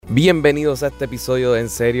Bienvenidos a este episodio de En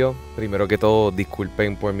Serio. Primero que todo,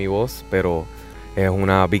 disculpen por mi voz, pero es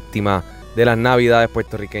una víctima de las navidades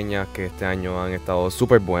puertorriqueñas que este año han estado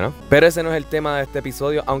súper buenas. Pero ese no es el tema de este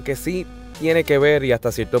episodio, aunque sí tiene que ver y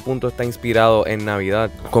hasta cierto punto está inspirado en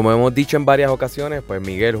Navidad. Como hemos dicho en varias ocasiones, pues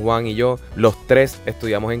Miguel, Juan y yo, los tres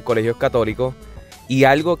estudiamos en colegios católicos. Y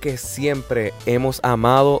algo que siempre hemos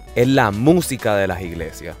amado es la música de las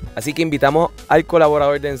iglesias. Así que invitamos al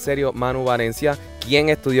colaborador de En Serio, Manu Valencia, quien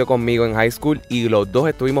estudió conmigo en high school y los dos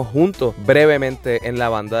estuvimos juntos brevemente en la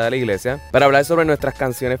banda de la iglesia para hablar sobre nuestras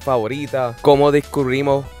canciones favoritas, cómo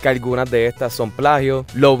descubrimos que algunas de estas son plagios,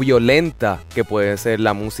 lo violenta que puede ser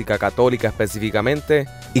la música católica específicamente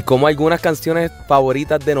y cómo algunas canciones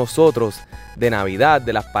favoritas de nosotros de Navidad,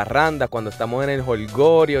 de las parrandas, cuando estamos en el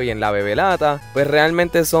jolgorio y en la bebelata, pues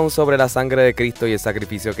realmente son sobre la sangre de Cristo y el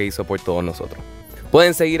sacrificio que hizo por todos nosotros.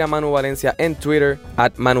 Pueden seguir a Manu Valencia en Twitter,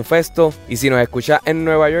 @manufesto, y si nos escuchas en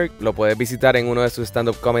Nueva York, lo puedes visitar en uno de sus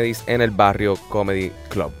stand-up comedies en el Barrio Comedy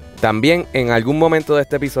Club. También en algún momento de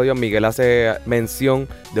este episodio Miguel hace mención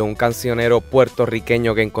de un cancionero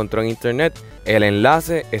puertorriqueño que encontró en internet. El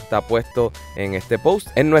enlace está puesto en este post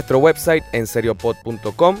en nuestro website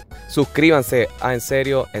enseriopod.com. Suscríbanse a En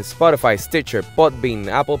Serio en Spotify, Stitcher, Podbean,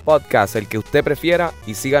 Apple Podcasts, el que usted prefiera,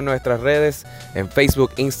 y sigan nuestras redes en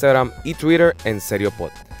Facebook, Instagram y Twitter En Serio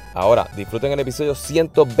Pod. Ahora disfruten el episodio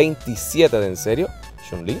 127 de En Serio.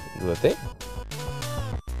 Chun-Li, dúrate.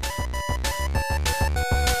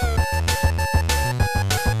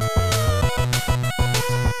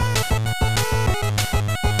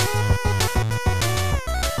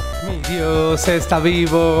 Dios está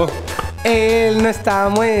vivo, Él no está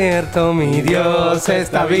muerto, mi Dios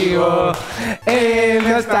está vivo, Él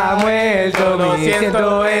no está muerto, lo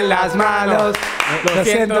siento en las manos, lo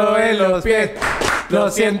siento en los pies,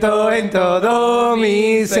 lo siento en todo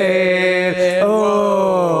mi ser.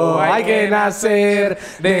 Oh, hay que nacer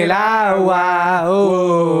del agua.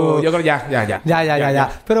 Oh. Yo creo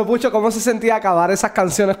ya. Pero Pucho, ¿cómo se sentía acabar esas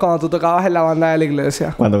canciones cuando tú tocabas en la banda de la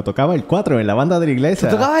iglesia? Cuando tocaba el 4 en la banda de la iglesia.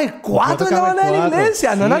 ¿Tú tocabas el 4 en la banda de la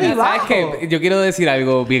iglesia? No era ni bajo. ¿Sabes qué? Yo quiero decir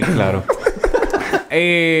algo bien claro.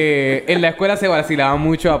 En la escuela se vacilaba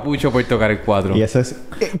mucho a Pucho por tocar el 4. Y eso es...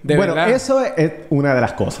 bueno, verdad? eso es una de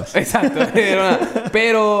las cosas. Exacto.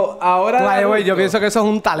 Pero ahora... Vaya, güey, yo pienso que eso es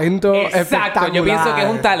un talento Exacto. espectacular. Yo pienso que es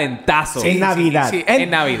un talentazo. En Navidad. Sí, En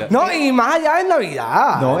Navidad. No, y más allá en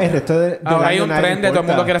Navidad. No, el resto de... Ahora hay un tren de todo el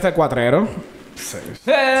mundo quiere ser cuatrero.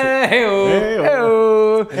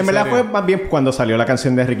 En verdad fue más bien cuando salió la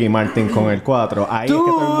canción de Ricky Martin con el 4. Ahí es que todo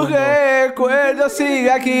Tu el mundo... recuerdo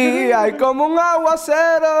sigue aquí, hay como un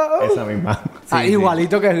aguacero. Esa misma.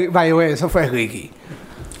 Igualito que... Vaya, güey, eso fue Ricky.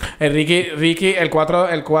 El Ricky, el 4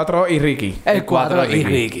 y Ricky. El 4 y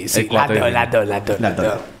Ricky, sí. El 4 y Las dos.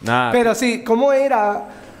 Nada. Pero sí, ¿cómo era?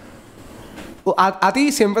 A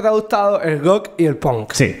ti siempre te ha gustado el rock y el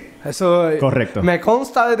punk. Sí. Eso Correcto. Me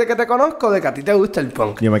consta desde que te conozco de que a ti te gusta el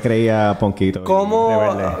punk. Yo me creía ponquito.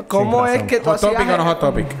 ¿Cómo es que tú ¿Hot hacías? Topic o no Hot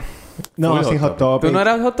Topic? No, sin Hot Topic. ¿Tú no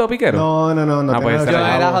eras hot topicero? No. Ah, pues tengo ese Yo ese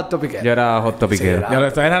era rabo. hot topiquero. Yo era hot topicero. Sí,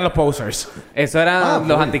 Estos eran los posers. Eso eran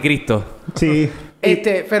los anticristos. Sí.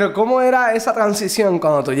 Pero ¿cómo era esa transición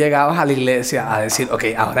cuando tú llegabas a la iglesia a decir, ok,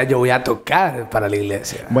 ahora yo voy a tocar para la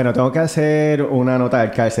iglesia? Bueno, tengo que hacer una nota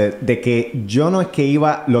del cárcel de que yo no es que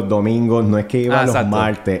iba los domingos, no es que iba los exacto.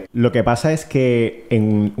 martes. Lo que pasa es que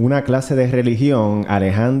en una clase de religión,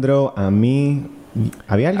 Alejandro, a mí...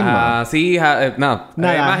 ¿Había alguien más? Sí, no.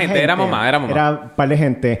 Nada, Más gente. Éramos más. Era un par de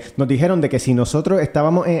gente. Nos dijeron de que si nosotros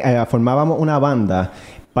formábamos una banda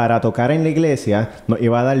para tocar en la iglesia, nos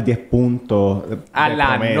iba a dar 10 puntos A de la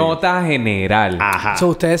promedio. nota general. Ajá. So,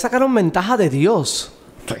 ustedes sacaron ventaja de Dios.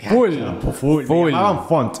 Full. Me llamaban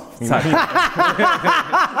font.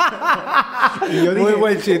 Y yo dije, Muy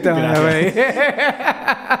buen chiste, güey.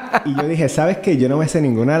 Y yo dije, ¿sabes qué? Yo no me sé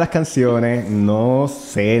ninguna de las canciones, no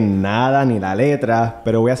sé nada ni la letra,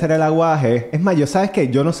 pero voy a hacer el aguaje. Es más, ¿sabes qué?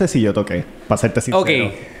 Yo no sé si yo toqué, para serte sincero. Ok.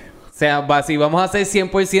 O sea, si vamos a ser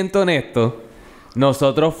 100% honestos,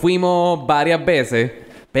 nosotros fuimos varias veces,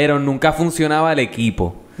 pero nunca funcionaba el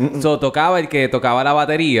equipo. Tocaba el que tocaba la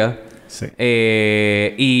batería. Sí.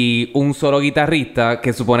 Y un solo guitarrista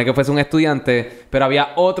que supone que fuese un estudiante, pero había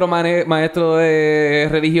otro maestro de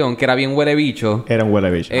religión que era bien huele bicho. Era un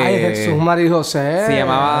huele bicho. Ay, Jesús, María y José. Se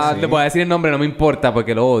llamaba, sí. le puedo decir el nombre, no me importa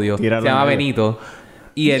porque lo odio. Tíralo Se llama en medio. Benito.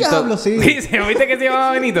 Y él Diablo, sí. ¿Viste que se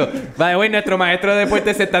llamaba Benito? Vale, güey, nuestro maestro de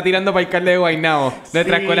deporte se está tirando para el alcalde de Guaynabo.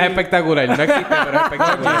 Nuestra escuela es espectacular. No existe, pero es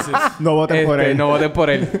espectacular. No voten por él. No voten por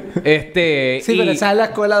él. Sí, pero esa es la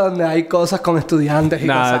escuela donde hay cosas con estudiantes y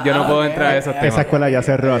Nada, cosas. yo no puedo entrar a esos temas. Esa escuela ya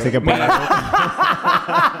cerró, así que...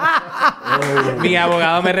 Mi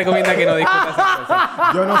abogado me recomienda que no discuta esas cosas.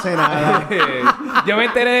 Yo no sé nada. Yo me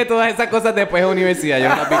enteré de todas esas cosas después de universidad. Yo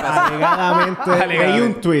no las vi pasar. Alegadamente leí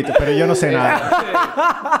un tweet, pero yo no sé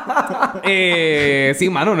nada. Sí,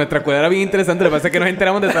 mano, nuestra escuela era bien interesante. Lo que pasa es que nos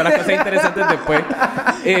enteramos de todas las cosas interesantes después.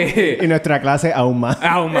 Y nuestra clase aún más.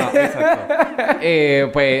 Aún más, exacto.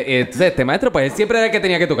 Entonces, este maestro, pues él siempre era el que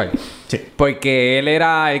tenía que tocar. Sí. Porque él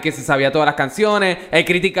era el que se sabía todas las canciones. Él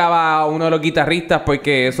criticaba a uno de los guitarristas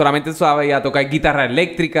porque solamente sabía tocar guitarra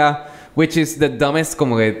eléctrica. Which is the dumbest,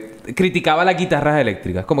 como que criticaba las guitarras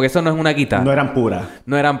eléctricas. Como que eso no es una guitarra. No eran puras.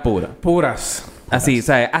 No eran puras. Puras. Así,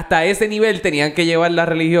 ¿sabes? Hasta ese nivel tenían que llevar la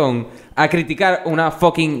religión a criticar una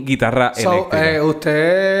fucking guitarra eléctrica.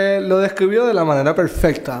 Usted lo describió de la manera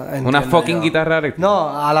perfecta. Una fucking guitarra eléctrica.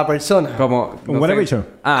 No, a la persona. Como... ¿Un huele bicho?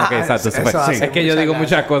 Ah, ok, exacto. eso Super. hace Es que yo mucha digo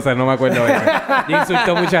gracia. muchas cosas, no me acuerdo de eso. Yo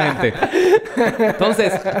insulto a mucha gente.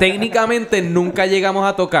 Entonces, técnicamente nunca llegamos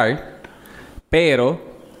a tocar,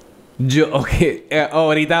 pero...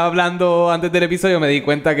 ahorita hablando antes del episodio me di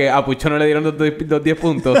cuenta que a Pucho no le dieron los 10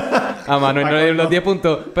 puntos. A Manuel no le dieron los 10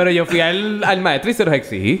 puntos. Pero yo fui al maestro y se los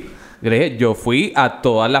exigí. Yo le dije, yo fui a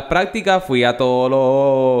todas las prácticas, fui a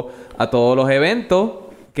todos los eventos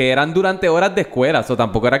que eran durante horas de escuela. O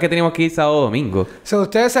tampoco era que teníamos que ir sábado o domingo. O sea,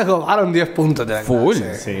 ustedes se robaron 10 puntos de la Full.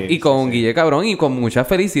 clase. Sí, Y con Guille cabrón y con mucha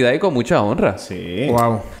felicidad y con mucha honra. Sí.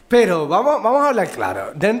 Wow. Pero vamos a hablar claro.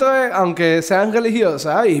 Dentro de, aunque sean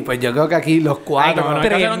religiosas, y pues yo creo que aquí los cuatro... Ay, no, hay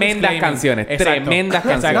que hacer un Tremendas disclaimer. canciones. Exacto. Tremendas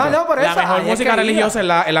canciones. No, no, por eso. La mejor ahí es música que religiosa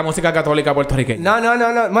iba. es la música católica puertorriqueña.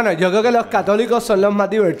 No. Bueno, yo creo que los católicos son los más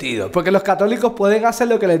divertidos. Porque los católicos pueden hacer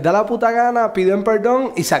lo que les da la puta gana, piden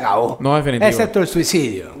perdón y se acabó. No, definitivo. Excepto el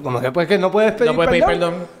suicidio. Como que pues que no puedes pedir No puedes pedir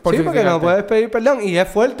perdón por sí, porque no suicidarte. puedes pedir perdón. Y es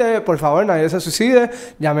fuerte, por favor, nadie se suicide.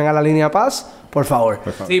 Llamen a la línea Paz, por favor.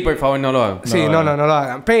 Sí, por favor, no lo hagan. Sí, no lo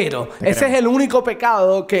hagan. Pero ese es el único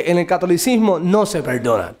pecado que en el catolicismo no se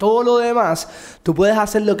perdona. Todo lo demás, tú puedes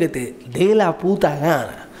hacer lo que te dé la puta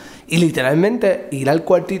gana. Y literalmente ir al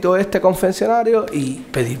cuartito confesionario y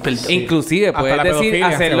pedir perdón. Inclusive Hasta puedes la decir pedofilia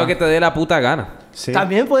hacer se lo va. que te dé la puta gana. Sí.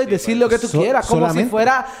 También puedes decir lo que tú quieras, solamente.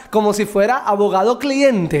 como si fuera abogado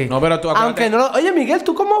cliente. No, pero tú acuérdate- Aunque no lo... Oye, Miguel,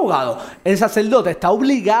 tú como abogado, el sacerdote está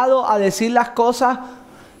obligado a decir las cosas.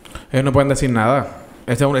 Ellos no pueden decir nada.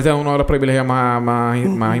 Este es uno de los privilegios más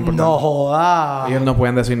importantes. No jodas. Ellos no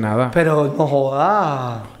pueden decir nada. Pero no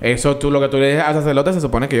jodas. Eso lo que tú le dices al sacerdote se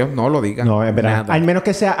supone que ellos no lo digan. No, es verdad. Nada. Al menos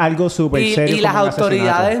que sea algo súper Y serio. las como un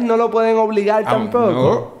autoridades asesinato. no lo pueden obligar Ah, tampoco.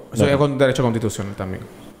 no. Eso es con derecho constitucional también.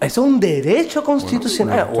 Eso es un derecho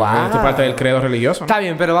constitucional. Esto es parte del credo religioso, ¿no? Está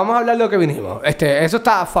bien, pero vamos a hablar de lo que vinimos. Eso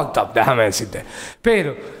está fucked up, déjame decirte.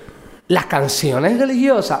 Pero las canciones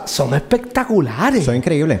religiosas son espectaculares. Son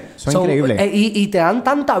increíbles. Son increíbles. Y te dan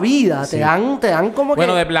tanta vida, te dan como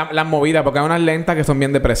Bueno, que... de las movidas, porque hay unas lentas que son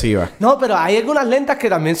bien depresivas. No, pero hay algunas lentas que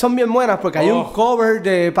también son bien buenas porque hay un cover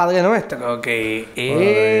de Padre Nuestro que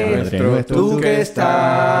es... Padre Nuestro, Tú que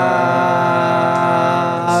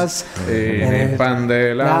estás En el pan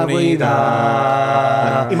de la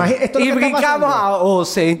unidad. Imagina esto es y lo que está brincamos pasando. a Oh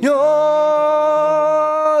Señor,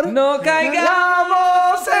 No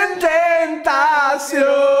caigamos en tentación.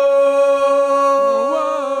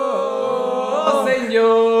 oh,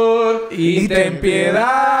 Señor, Y ten piedad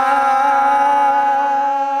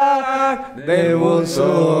de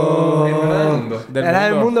vosotros. Era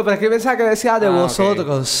del mundo, pero es que pensaba que decía de Ah,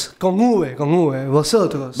 vosotros. Con V,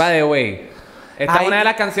 vosotros. By the way, esta Ahí- es una de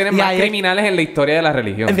las canciones y más ahí- criminales en la historia de la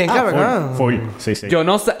religión. Es bien cabrón. Full. Sí, sí. Yo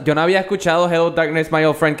no había escuchado Hello Darkness, My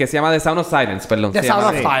Old Friend, que se llama The Sound of Silence, perdón. The se Sound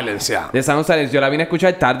llama of así. Silence, ya. The Sound of Silence. Yo la vine a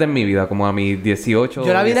escuchar tarde en mi vida, como a mis 18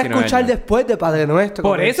 Yo la vine a 19 escuchar años. después de Padre Nuestro.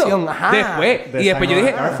 Por con eso, versión, ajá. después. De Y después yo Simon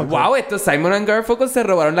dije, and Garfunkel. wow, estos Simon and Garfunkel se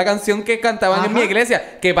robaron la canción que cantaban en mi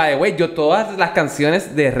iglesia. Que, by the way, yo todas las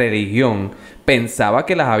canciones de religión pensaba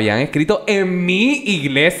que las habían escrito en mi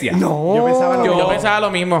iglesia. No. Yo pensaba lo Yo mismo. pensaba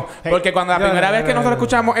lo mismo. Porque cuando la primera vez que nosotros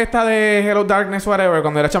escuchamos esta de Hello Darkness, whatever,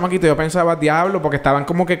 cuando era chamaquito, yo pensaba, diablo, porque estaban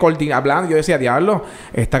como que hablando. Yo decía, diablo,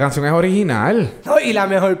 esta canción es original. No, y la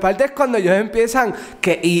mejor parte es cuando ellos empiezan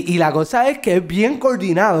y la cosa es que es bien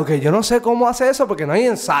coordinado, que yo no sé cómo hace eso porque no hay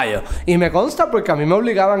ensayo. Y me consta porque a mí me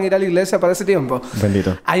obligaban a ir a la iglesia para ese tiempo.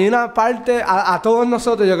 Bendito. Hay una parte, a todos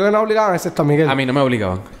nosotros, yo creo que nos obligaban, excepto a Miguel. A mí no me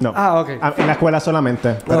obligaban. No. Ah, ok. En la escuela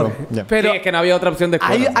solamente. Pero Ok. ya. Pero Sí, es que no había otra opción de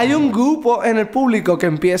escuela. hay un grupo en el público que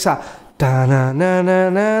empieza Ta, na, na,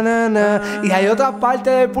 na, na, na, na. Y hay otra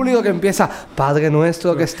parte del público que empieza, Padre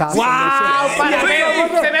nuestro que está. ¡Wow!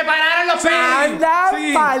 ¡Se me pararon los pelos! ¡Anda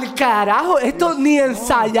pa'l carajo! Esto ni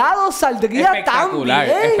ensayado saldría tan Espectacular,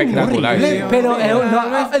 bien. espectacular. Horrible, Sí. pero no es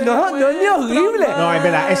ni horrible. No, es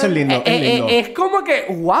verdad, eso es lindo. Es lindo. Es como que,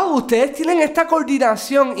 wow, ustedes tienen esta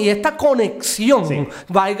coordinación y esta conexión. Sí.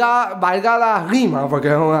 Valga la rima, porque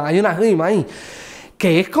hay una rima ahí.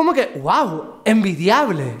 Que es como que, wow,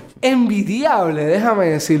 envidiable. Envidiable, déjame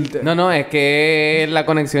decirte. No, es que es la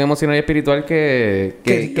conexión emocional y espiritual que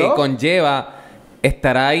conlleva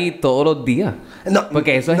estar ahí todos los días. No,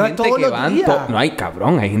 Porque eso es no gente todos que los va... días. No hay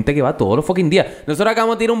cabrón, hay gente que va todos los fucking días. Nosotros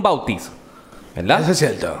acabamos de ir a un bautizo, ¿verdad? Eso es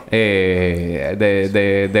cierto.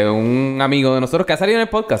 De un amigo de nosotros que ha salido en el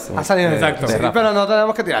podcast. Ha salido en el Exacto. Sí, Rafa. pero no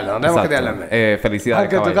tenemos que tirarlo, no tenemos que Exacto. tirarlo en medio. Felicidades,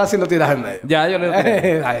 Aunque tú caballero. casi lo tiras en medio. Ya, yo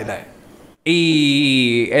le Dale.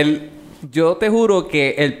 Y yo te juro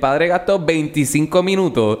que el padre gastó 25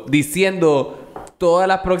 minutos diciendo todas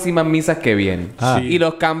las próximas misas que vienen. Ah. Y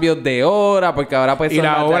los cambios de hora, porque ahora pues Y son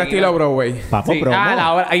la más obra tranquilas. estilo Broadway. Papo, Sí. promo.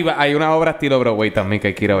 La obra, hay una obra estilo Broadway también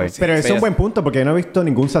que quiero ver. Pero eso es un buen punto porque yo no he visto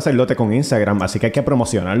ningún sacerdote con Instagram, así que hay que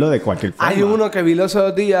promocionarlo de cualquier forma. Hay uno que vi los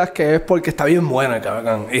otros días que es porque está bien bueno el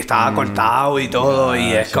cabrón. Y estaba cortado y todo.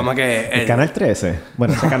 Y es como que... ¿El canal 13?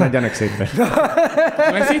 Bueno, ese canal ya no existe.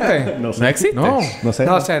 ¿No existe? No sé. ¿No existe? No. No sé.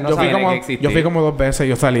 No sé, no Yo fui, Tiene como, que existir. yo fui como 2 veces y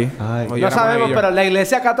yo salí. Ay. Oye, No era sabemos, monaguillo. pero la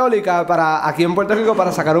iglesia católica, aquí en Puerto Rico,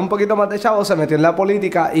 para sacar un poquito más de chavos, se metió en la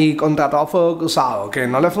política y contrató a Fuego Cruzado. Que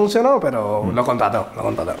no le funcionó, pero lo contrató.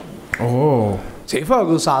 Oh. Sí, Fuego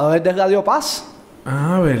Cruzado es de Radio Paz.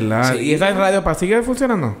 Ah, ¿verdad? Sí. ¿Y esa radio para sigue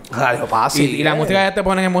funcionando? Radio Paz, sí. ¿Y la música ya te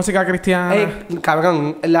ponen en música cristiana?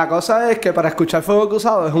 Cabrón, la cosa es que para escuchar Fuego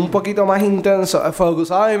Cruzado es un poquito más intenso. Fuego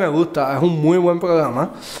Cruzado a mí me gusta, es un muy buen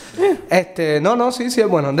programa. Sí es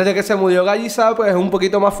bueno. Desde que se murió Gallizá, pues es un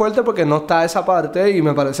poquito más fuerte porque no está esa parte y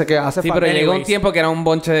me parece que hace Sí, falta. pero llegó un Anyways. tiempo que era un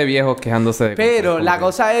bonche de viejos quejándose de Pero cosas, la como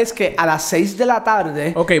cosa es que a las 6 de la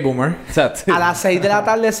tarde, Ok, boomer. que- Exacto. a las 6 de la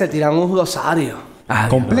tarde se tiran un rosario Ah,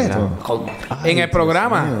 ¿Completo? con- En el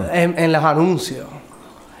programa. en los anuncios.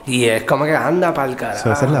 Y es como que anda para el carajo.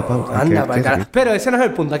 So, esa es la pauta. Anda Qué- para el qué carajo. rico. Pero ese no es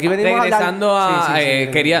el punto. Aquí venimos Regresando a hablar... a... Sí, sí,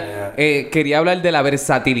 sí. quería hablar de la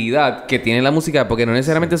versatilidad que tiene la música, porque no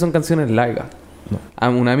necesariamente son canciones largas.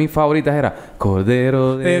 Una de mis favoritas era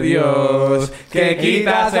Cordero de Dios, que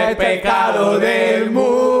quitas el pecado del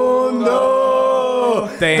mundo.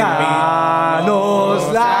 Te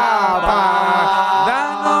Danos la paz.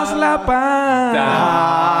 Danos la paz.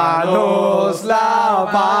 Danos la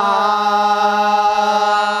paz.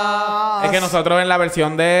 Es que nosotros en la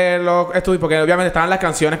versión de los estudios, porque obviamente estaban las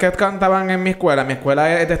canciones que cantaban en mi escuela. Mi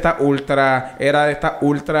escuela es de esta ultra, era de esta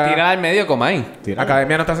ultra. Tira al medio, Comay.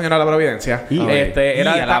 Academia Nuestra Señora de la Providencia. Y- Era y de a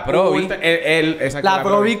la esta Provi. ultra- exacto, La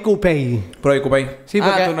Provi Coupey. Provi Coupey. Sí,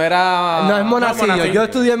 porque... tú no eras... No es Monacillo. Monacillo. Yo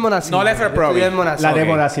estudié en Monacillo. No Lesser Yo Provi. estudié en Monacillo. La de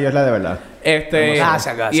Monacillo es la de verdad.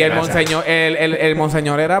 Gracias, Y el gracias. monseñor, el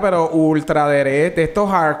monseñor era pero ultra derecho, de estos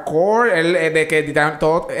hardcore, de que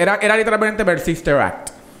todo era literalmente ver Sister Act.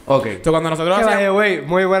 Ok. Entonces cuando nosotros Que by hacíamos the way,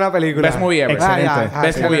 muy buena película. Best movie ever. Excelente.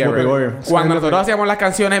 Best sí, movie sí, ever. Warrior. Cuando nosotros hacíamos las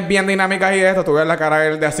canciones bien dinámicas y esto, tú ves la cara de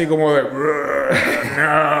él de así como de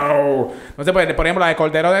no. Entonces, pues, por ejemplo, la de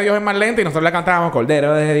Cordero de Dios es más lenta y nosotros le cantábamos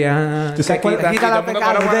Cordero de Dios. ¿Tú sabes cuál- Quita la los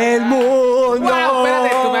pecados del mundo. Wow, espérate,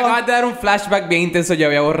 tú me acabas de dar un flashback bien intenso. Yo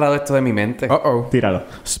había borrado esto de mi mente. Oh. Tíralo.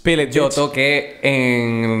 Spill it, Yo bitch. toqué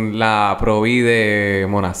en la Provi de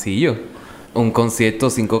Monacillo un concierto,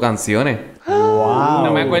 5 canciones. Wow.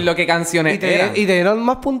 No me acuerdo qué canciones ¿Y te eran. dieron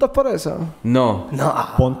más puntos por eso? No. No.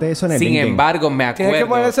 Ponte eso en el Sin LinkedIn. embargo, me acuerdo. Tienes que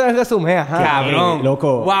ponerse en el resumen, ajá. Cabrón.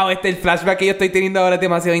 Loco. Wow, el flashback que yo estoy teniendo ahora es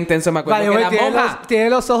demasiado intenso. Me acuerdo Vale, que güey, la tiene, monja... tiene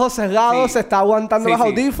los ojos cerrados, Sí. se está aguantando Sí, los sí.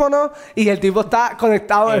 audífonos y el tipo está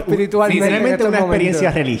conectado espiritualmente. en Realmente estos una experiencia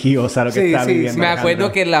momentos. religiosa lo que Sí, está sí, viviendo. Me Alejandro.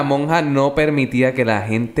 acuerdo que la monja no permitía que la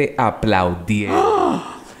gente aplaudiera.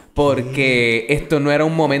 Porque esto no era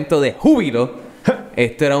un momento de júbilo.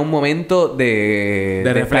 Esto era un momento de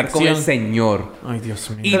estar con el reflexión. Señor. Ay, Dios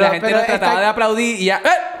mío. Y Pero- la gente pero no trataba esta- de aplaudir y ya...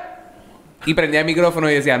 Y prendía el micrófono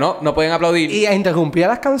y decía, no pueden aplaudir. Y interrumpía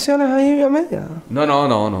las canciones ahí a media.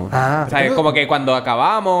 No. Ah. O sea, es como que cuando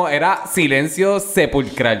acabamos era silencio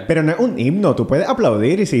sepulcral. Pero no es un himno. Tú puedes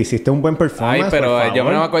aplaudir y si hiciste un buen performance, Ay, pero por yo no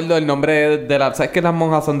me favor. acuerdo el nombre de la... ¿Sabes que las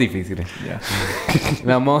monjas son difíciles?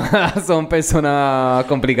 Las monjas son personas ¿Tú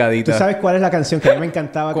complicaditas. sabes cuál es la canción que a mí me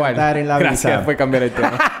encantaba ¿Cuál? cantar en la Gracias brisa? por cambiar el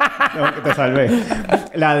tema. No, que te salvé.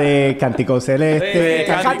 La de Cántico Celeste.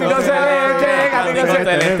 Cántico Celeste, Cántico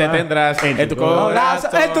Celeste tendrás en tu corazón.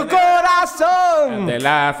 ¡En tu corazón! De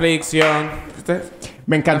la aflicción.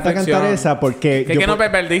 Me encanta Reflexión. cantar esa porque... Que no me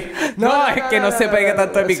perdí. No, es que no se pegue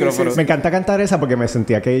tanto el micrófono. Me encanta cantar esa porque me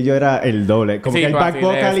sentía que yo era el doble. Como Sí, que el back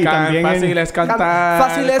vocal y también fácil el... es cantar.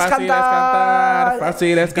 Fácil es cantar.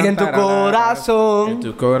 Fácil es Y cantar. en tu corazón. En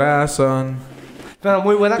tu corazón. Pero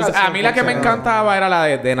muy buena Entonces, canción. a mí la que me encantaba era la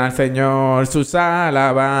de Den al Señor sus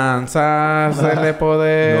alabanzas, darle No,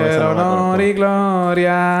 poder, esa no la honor conozco. y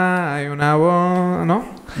gloria. Hay una voz,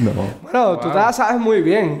 ¿no? No. Bueno, tú te la sabes muy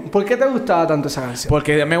bien. ¿Por qué te gustaba tanto esa canción?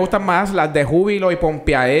 Porque me gustan más las de Júbilo y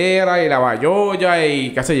Pompeadera y La Bayoya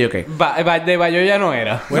y qué sé yo qué. De Bayoya no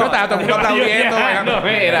era. Bueno, estaba todo el mundo aplaudiendo. bailando. No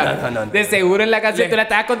era. De seguro en la canción tú la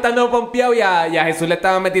estabas contando pompeado y a Jesús le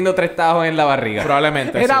estaban metiendo 3 tajos en la barriga.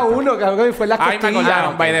 Probablemente. Era sí. uno que algo que fue en las Ay, me costillas.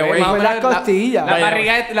 acordaron, by the way. Fue en las costillas. La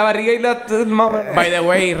barriga y la... By the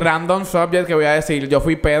way, random subject que voy a decir. Yo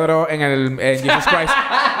fui Pedro en Jesus Christ.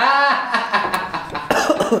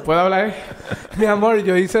 ¿Puedo hablar? Mi amor,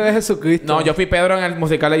 yo hice de Jesucristo. No, yo fui Pedro en el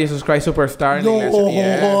musical de Jesus Christ Superstar. en la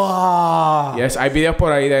iglesia. Yes. Hay videos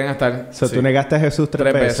por ahí, deben estar. So, Sí. ¿tú negaste a Jesús 3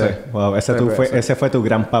 Tres veces? veces. Wow, Veces. ese fue tu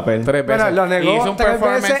gran papel. 3 veces. Bueno, lo Y negó hizo un 3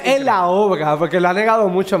 performance veces en la obra, porque lo ha negado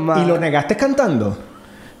mucho más. ¿Y lo negaste cantando?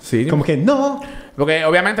 Sí. Como que no. Porque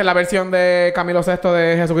obviamente la versión de Camilo VI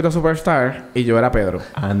de Jesucristo Superstar y yo era Pedro.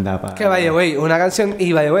 Anda, pa. Que vaya, güey, una canción.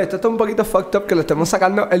 Y vaya, güey, esto está un poquito fucked up que lo estemos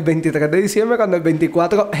sacando el 23 de diciembre, cuando el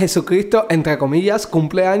 24 Jesucristo, entre comillas,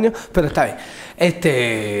 cumpleaños. Pero está bien.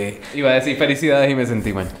 Iba a decir felicidades y me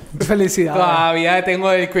sentí mal. Felicidades. Todavía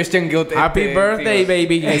tengo el Christian guilt. Happy birthday,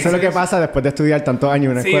 baby. Eso es lo que pasa después de estudiar tantos años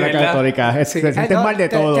en una Sí, escuela ¿verdad? católica. Sí. Te sientes No, mal de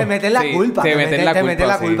todo. Te meten la Sí, culpa. te meten la Te meten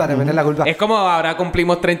la culpa, culpa, sí. te meten la culpa. Es como ahora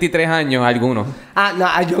cumplimos 33 años algunos. Ah, no,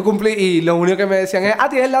 yo cumplí y lo único que me decían es,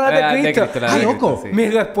 tienes la edad La de de Cristo. Cristo, la Ah, de loco. Cristo, sí. Mi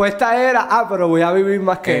respuesta era, pero voy a vivir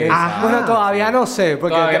más que él. Exacto. Bueno, todavía no sé,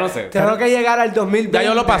 porque Todavía no sé. tengo que llegar al 2020. Ya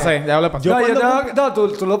yo lo pasé, ya yo lo pasé.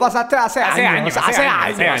 Tú lo pasaste hace años. hace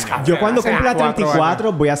años. cabrón. Yo cuando Hace cumpla años.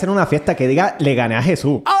 34 voy a hacer una fiesta que diga le gané a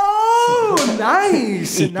Jesús. ¡Oh!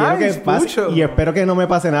 Nice. Y quiero que Nice, pase, Pucho. y espero que no me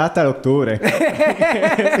pase nada hasta el octubre.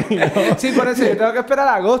 Sí, por eso yo tengo que esperar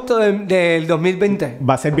a agosto del 2020.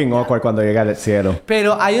 Va a ser bien awkward cuando llegue al cielo.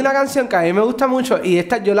 Pero hay una canción que a mí me gusta mucho y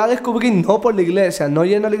esta yo la descubrí no por la iglesia, no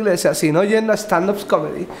yendo a la iglesia, sino yendo a stand-up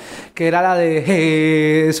comedy, que era la de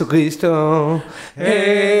Jesucristo,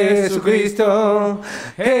 Jesucristo,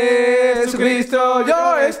 Jesucristo,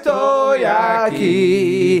 yo estoy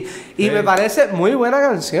aquí. Y me parece muy buena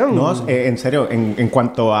canción. No, en serio, en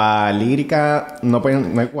cuanto a lírica, no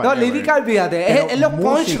pueden... No, hay No, whatever. lírica, olvídate. Pero Es los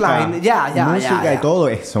música, punchlines. Ya. Música y todo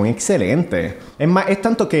son excelentes. Es más, es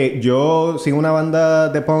tanto que yo sigo una banda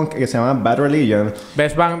de punk que se llama Bad Religion.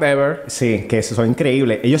 Best band ever. Sí, que son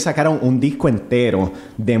increíbles. Ellos sacaron un disco entero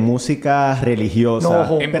de música religiosa,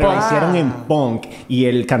 No, pero lo joder. hicieron en punk. Y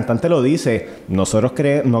el cantante lo dice: nosotros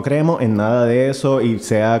no creemos en nada de eso, y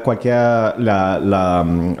sea cualquiera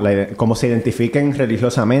cómo se identifiquen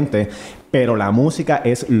religiosamente, pero la música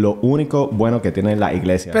es lo único bueno que tiene la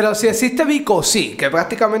iglesia. Pero si existe Vico, sí, que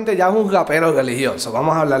prácticamente ya es un rapero religioso.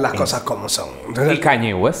 Vamos a hablar las cosas como son. Y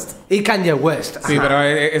Kanye West. Y Kanye West. Sí, Ajá. pero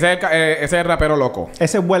ese es el rapero loco.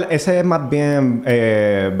 Ese es más bien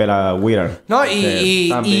Bella Wheeler. No, Sí, y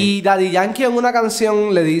también. Daddy Yankee en una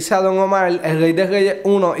canción le dice a Don Omar, el Rey de Reyes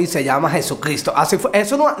 1, y se llama Jesucristo. Así fue.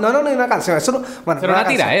 Eso no era una canción. Eso no, bueno, Era no una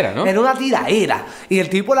tiraera, ¿no? Era una tiraera. Y el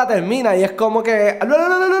tipo la termina y es como que...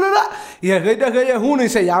 Y el Rey de Reyes 1 y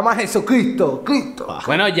se llama Jesucristo. Cristo.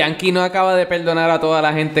 Bueno, Yankee no acaba de perdonar a toda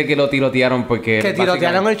la gente que lo tirotearon porque... Que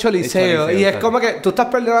tirotearon el choliseo. Y es como que tú estás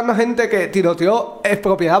perdonando gente que tiroteó es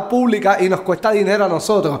propiedad pública y nos cuesta dinero a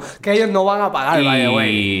nosotros. Que ellos no van a pagar, by the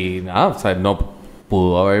way. Y nada, o sea, no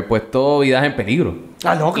pudo haber puesto vidas en peligro.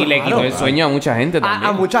 Ah, no, Y le claro. quitó el sueño a mucha gente también.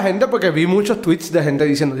 A mucha gente, porque vi muchos tweets de gente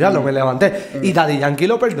diciendo, ya no me levanté. Y Daddy Yankee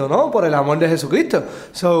lo perdonó por el amor de Jesucristo.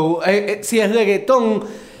 So, si el reggaetón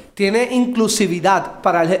tiene inclusividad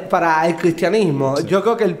para el cristianismo, yo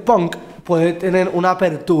creo que el punk puede tener una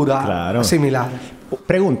apertura Claro. similar.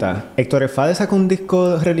 Pregunta: ¿Héctor El Father sacó un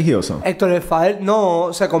disco religioso? Héctor El Father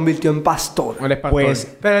no se convirtió en pastor. Él es pastor.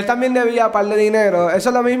 Pues Pero él también debía un par de dinero. Eso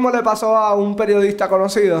lo mismo le pasó a un periodista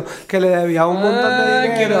conocido que le debía un montón de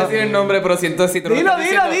dinero. Quiero decir el nombre, pero siento si tú lo Dilo.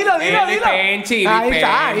 estás diciendo. Ahí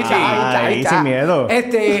Ahí, está. sin miedo.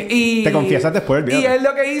 Y Te confiesas después, Y olvídate. él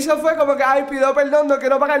lo que hizo fue como que, pido perdón, no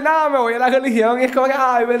quiero pagar nada, me voy a la religión. Y es como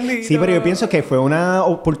que, bendito. Sí, pero yo pienso que fue una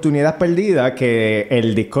oportunidad perdida que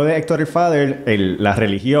el disco de Héctor El Father, la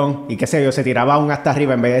religión, y qué sé yo, se tiraba aún hasta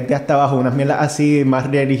arriba en vez de hasta abajo, unas mierdas así, más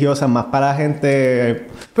religiosas, más para la gente.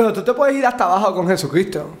 Pero tú te puedes ir hasta abajo con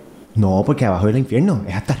Jesucristo. No, porque abajo es el infierno,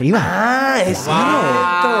 es hasta arriba. Es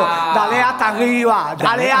cierto. Dale hasta arriba.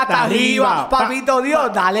 Dale hasta arriba. Papito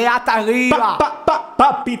Dios, dale hasta arriba.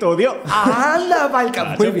 Papito Dios. ¡Anda,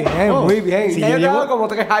 palca! Muy bien, muy bien. Sí, Ya yo he dado llevo- como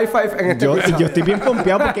 3 high five en este Yo episodio. estoy bien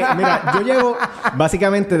pompeado porque, mira, yo llevo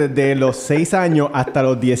básicamente desde los 6 años hasta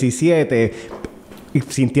los 17 y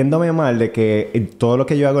sintiéndome mal de que todo lo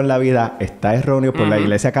que yo hago en la vida está erróneo por la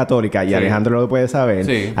Iglesia Católica y Sí. Alejandro lo puede saber.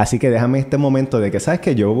 Sí. Así que déjame este momento de que, ¿sabes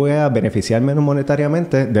que yo voy a beneficiarme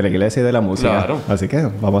monetariamente de la Iglesia y de la música? Claro. Así que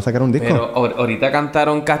vamos a sacar un disco. Pero ahorita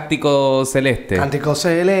cantaron Cántico Celeste. Cántico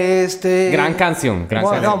Celeste. Gran canción. Gran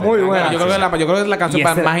Bueno, canción. muy buena. Yo creo que es la canción Y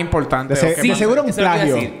ese- más importante. Sí, seguro un eso es lo que iba a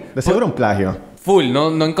plagio. decir. De seguro un plagio. Full, no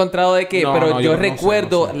he encontrado de qué, No, pero no, yo yo no sé,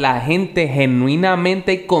 recuerdo no sé. la gente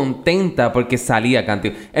genuinamente contenta porque salía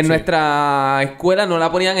Cántico. En nuestra escuela no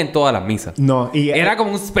la ponían en todas las misas. No, y Era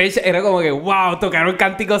como un special, era como que, wow, tocaron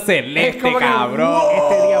Cántico Celeste, Es como que, cabrón.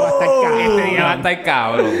 este día va a estar cabrón. Este día va a estar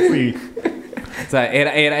cabrón. Sí. O sea,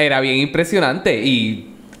 era bien impresionante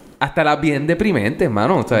y hasta las bien deprimentes,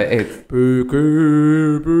 hermano. O sea,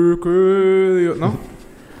 Dios, ¿no?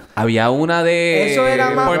 había una de... Eso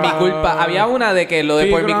era más- Por mi culpa. Había una de que lo de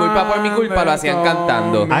por mi culpa lo hacían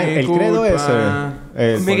cantando. Ah, el credo ese.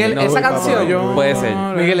 Miguel, No, esa culpa, canción- Puede ser.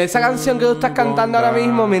 Miguel, esa canción que tú estás cantando ahora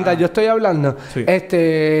mismo mientras yo estoy hablando, Sí.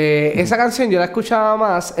 esa canción yo la escuchaba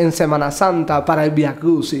más en Semana Santa para el Via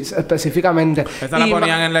Crucis específicamente. Esa la Y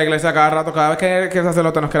ponían en la iglesia cada rato. Cada vez que el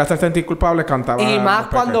sacerdote nos quería hacer sentir culpables, cantaba. Y más los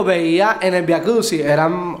cuando peques. veía en el Via Crucis,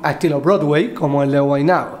 eran a estilo Broadway, como el de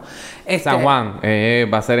Guaynabo. San Juan.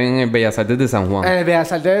 Va a ser en el Bellas Artes de San Juan. En el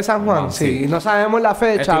Bellas Artes de San Juan, sí. No sabemos la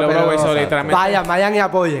fecha, Estilo pero Broadway, so, literalmente. vayan y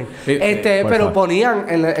apoyen. Sí, pero favor. ponían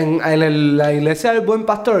en la iglesia del Buen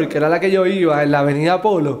Pastor, que era la que yo iba, en la avenida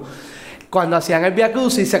Apolo, cuando hacían el Via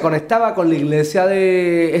Crucis se conectaba con la iglesia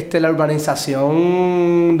de la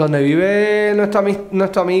urbanización donde vive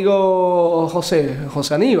nuestro amigo José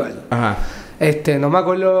Aníbal. Ajá. No me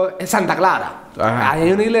acuerdo, Santa Clara. Ajá. Ahí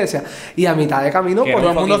hay una iglesia. Y a mitad de camino Qué Todo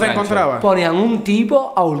el mundo se Rancho. encontraba. ponían un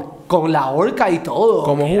tipo con la horca y todo.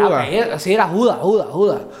 Como Era Judas. Sí, era Judas.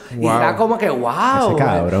 Y Wow. era como que, wow, Ese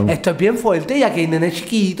cabrón. esto es bien fuerte y aquí hay nenes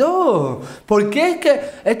chiquitos. ¿Por qué es que...?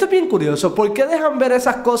 Esto es bien curioso. ¿Por qué dejan ver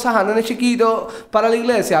esas cosas a nenes chiquitos para la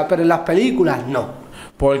iglesia, pero en las películas no?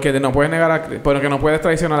 Porque no puedes porque no puedes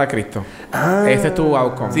traicionar a Cristo. Ese es tu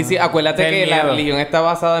outcome. Sí, acuérdate El que la miedo. religión está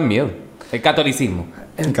basada en miedo. El catolicismo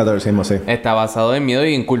El catolicismo, sí. está basado en miedo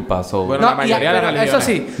y en culpa. So, Bueno, la mayoría de las pero eso religiones.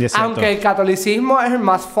 sí, Y es cierto. aunque el catolicismo es el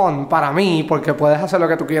más fun para mí, porque puedes hacer lo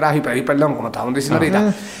que tú quieras y pedir perdón, como estábamos diciendo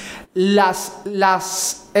ahorita.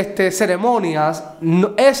 Las ceremonias,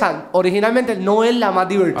 esa originalmente no es la más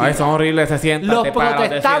divertida. Ay, son horribles. Se sientan, Los te paran, te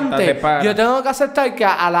sientan, protestantes, te paran. yo tengo que aceptar que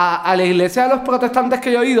a la iglesia de los protestantes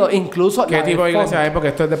que yo he ido, incluso ¿Qué la tipo de Font. iglesia es? Porque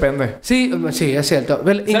esto depende. Sí, es cierto.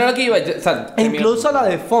 ¿Sabes lo que iba? Incluso la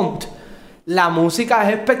de Font. La música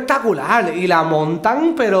es espectacular y la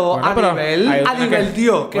montan, pero Bueno, a pero nivel hay-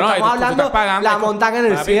 Dios, que Bueno, estamos tú hablando, estás pagando, la es como- montan en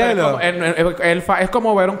el Papi, pero cielo. es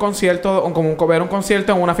como ver un concierto, ver un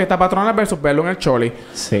concierto en una fiesta patronal versus verlo en el Choli.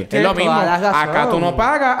 Sí. Es Tienes lo mismo. toda la razón. Acá tú no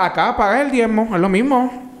pagas, acá pagas el diezmo. Es lo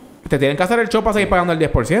mismo. Te tienen que hacer el show para seguir pagando el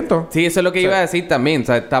 10%. Sí, eso es lo que iba a decir también. O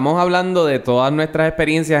sea, estamos hablando de todas nuestras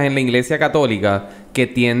experiencias en la iglesia católica que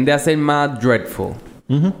tiende a ser más dreadful.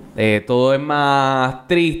 Todo es más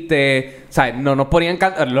triste. O sea, no nos ponían...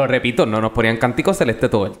 Lo repito, no nos ponían cánticos celeste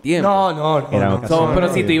todo el tiempo. No. Era no. ocasión.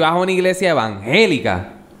 Pero si tú ibas a una iglesia evangélica,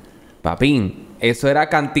 papín, eso era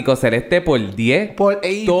cántico celeste por 10.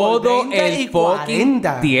 Y todo por 20 el y fucking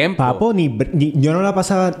 40. tiempo. Papo, yo no la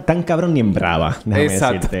pasaba tan cabrón ni en Brava. déjame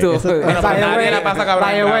Exacto. decirte. Eso- Bueno, pero nadie la pasa cabrón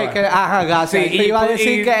en Brava. Gracias. Sí, Te iba a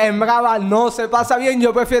decir que en Brava no se pasa bien.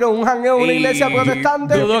 Yo prefiero un jangueo en una Y iglesia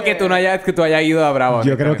protestante. Dudo que tú hayas ido a Bravo.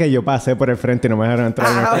 Yo creo que yo pasé por el frente y no me dejaron entrar.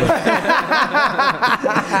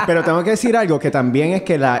 Pero tengo que decir algo que también es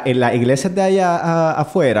que en las iglesias de allá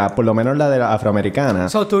afuera, por lo menos la de la afroamericana,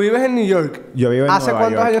 So, tú vives en New York. yo vivo en ¿Hace Nueva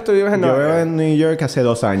cuántos York. años tú vives en Nueva Yo York? vivo en New York hace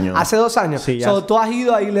 2 años. Hace 2 años. Sí, So, hace- tú has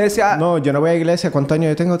ido a iglesia. No, yo no voy a iglesia. ¿Cuántos años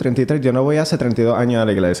yo tengo? 33. Yo no voy hace 32 años a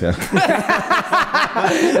la iglesia.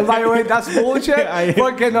 By the way, that's bullshit. Ahí.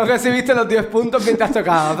 Porque no recibiste los 10 puntos mientras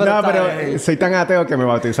tocabas. No, está pero bien. soy tan ateo que me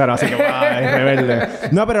bautizaron, así que es rebelde.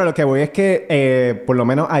 No, pero lo que voy es que por lo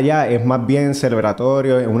menos allá es más bien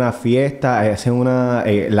celebratorio, es una fiesta,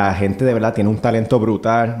 la gente de verdad tiene un talento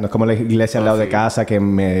brutal. No es como la iglesia al lado de casa que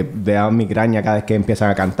me da migraña cada vez que empiezan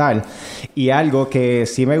a cantar. Y algo que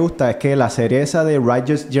sí me gusta es que la serie esa de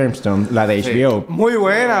Righteous Gemstone, la de HBO, Muy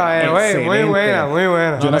buena, güey. Muy excelente. buena, muy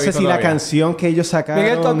buena. Yo la no he sé visto si la todavía. canción que ellos sacaron...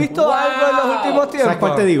 Miguel, ¿tú has visto algo en los últimos tiempos? ¿Sabes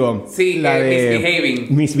cuál te digo? Sí, Misbehaving.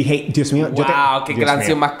 Misbehaving. Dios mío. Wow, qué Dios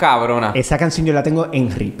canción mío. más cabrona. Esa canción yo la tengo en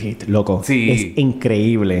repeat, loco. Sí. Es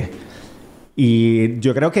increíble. Y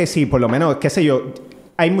yo creo que sí, por lo menos, qué sé yo.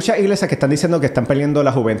 hay muchas iglesias que están diciendo que están perdiendo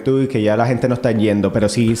la juventud y que ya la gente no está yendo. Pero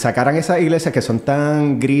si sacaran esas iglesias que son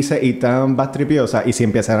tan grises y tan bastripiosas y si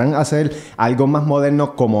empezaran a hacer algo más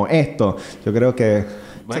moderno como esto, yo creo que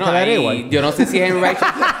Bueno, se quedaría igual. yo no sé si es en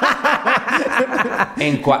Righteous...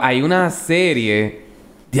 hay una serie...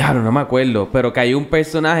 Diablo, no me acuerdo. Pero que hay un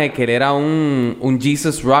personaje que él era un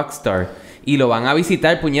Jesus Rockstar. Y lo van a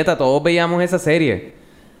visitar, puñeta. Todos veíamos esa serie.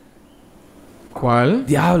 ¿Cuál?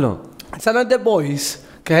 Diablo. Esa no es The Boys,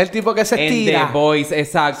 que es el tipo que se En estira. The Boys,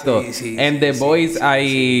 exacto. Sí, en The Boys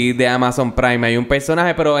hay de Amazon Prime. Hay un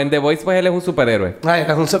personaje, pero en The Boys pues él es un superhéroe. Ay,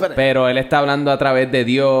 es un superhéroe. Pero él está hablando a través de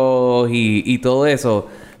Dios y todo eso.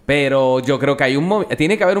 Pero yo creo que hay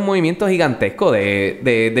tiene que haber un movimiento gigantesco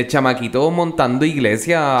de chamaquitos montando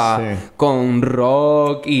iglesias con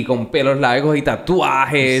rock y con pelos largos y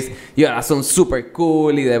tatuajes. Y ahora son super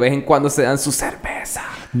cool y de vez en cuando se dan su cerveza.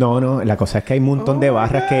 No, la cosa es que hay un montón de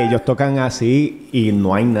barras que ellos tocan así y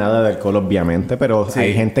no hay nada de alcohol, obviamente, pero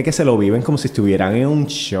hay gente que se lo viven como si estuvieran en un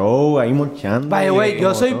show ahí mochando. By the way,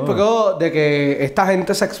 yo soy pro de que esta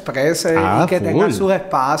gente se exprese y que tengan sus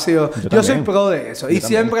espacios. Yo soy pro de eso y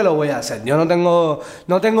siempre lo voy a hacer. Yo no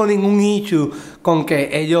tengo ningún issue con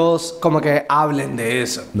que ellos como que hablen de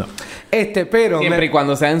eso. No. Pero Siempre y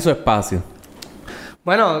cuando sea en su espacio.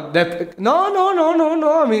 Bueno,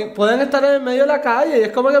 no. A mí pueden estar en el medio de la calle y es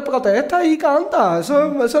como que protesta y canta. Eso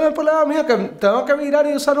no es el problema mío, que tengo que mirar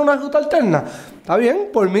y usar una ruta alterna. Está bien,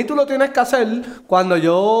 por mí tú lo tienes que hacer. Cuando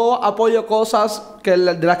yo apoyo cosas de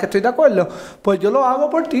las que estoy de acuerdo, pues yo lo hago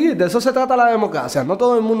por ti. De eso se trata la democracia. No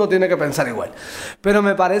todo el mundo tiene que pensar igual. Pero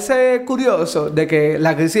me parece curioso de que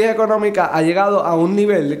la crisis económica ha llegado a un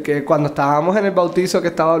nivel que cuando estábamos en el bautizo que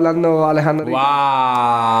estaba hablando Alejandro.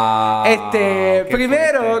 ¡Wow!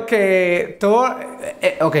 Primero que todo...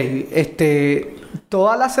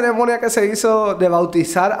 toda la ceremonia que se hizo de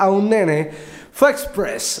bautizar a un nene fue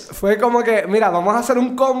express. Fue como que, mira, vamos a hacer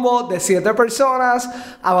un combo de 7 personas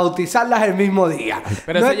a bautizarlas el mismo día.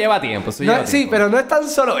 Pero no eso es- lleva tiempo, Sí, pero no es tan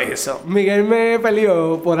solo eso. Miguel me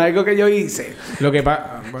peleó por algo que yo hice. Lo que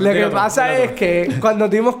pasa es que cuando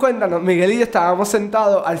nos dimos cuenta, Miguel y yo estábamos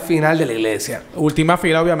sentados al final de la iglesia. Última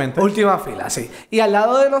fila, obviamente. Última fila, sí. Y al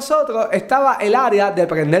lado de nosotros estaba el área de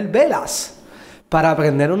prender velas. Para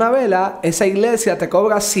prender una vela, esa iglesia te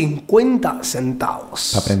cobra 50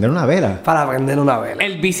 centavos. Para prender una vela. Para prender una vela.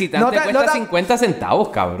 El visitante No te- cuesta no te- 50 centavos,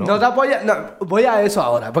 cabrón. No te apoya... No, voy a eso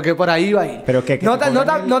ahora, porque por ahí va a ir. Pero que no, te te, no,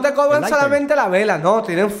 cobran te, no te cobran el lighter. solamente la vela, no,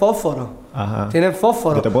 tienen fósforo. Ajá. Tienen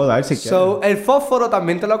fósforo. Yo te puedo dar si So, el fósforo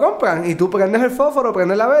también te lo compran. Y tú prendes el fósforo,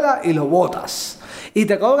 prendes la vela y lo botas. Y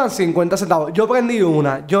te cobran 50 centavos. Yo prendí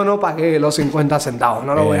una. Yo no pagué los 50 centavos.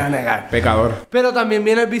 No lo voy a negar. Pecador. Pero también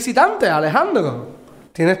viene el visitante, Alejandro.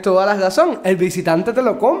 Tienes toda la razón. El visitante te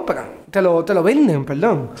lo compran. Te lo venden,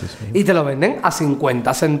 perdón. Y te lo venden a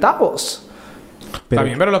 50 centavos. Está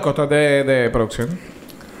bien, pero los costos de producción.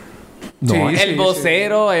 No, Sí, El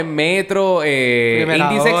vocero, el metro,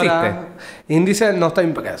 Primera índice hora. existe. Índice no está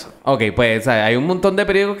impreso. Ok, pues, o sea, hay un montón de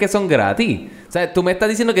periódicos que son gratis. O sea, tú me estás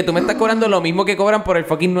diciendo que tú me estás cobrando lo mismo que cobran por el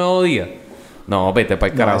fucking Nuevo Día. No, vete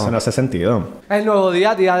para el no, carajo. eso no hace sentido. El nuevo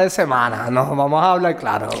día, día de semana. No, vamos a hablar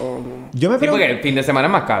claro. Yo me Sí, pregunto... porque el fin de semana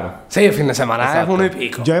es más caro. Sí, el fin de semana Exacto. es 1 y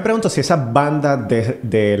pico. Yo me pregunto si esas bandas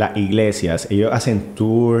de las iglesias, ellos hacen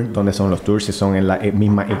tour, ¿dónde son los tours? Si son en la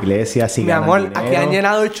misma iglesia, si Mi ganan amor, dinero. aquí han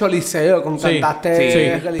llenado el choliseo con Sí, cantantes sí.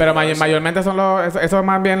 religiosos. Pero mayormente son eso es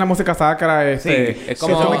más bien la música sacra. Sí, es So,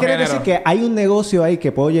 como ¿tú me quieres género. decir que hay un negocio ahí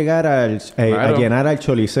que puedo llegar a Claro. llenar al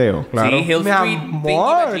choliseo? Claro. Sí, Hill Mi Street,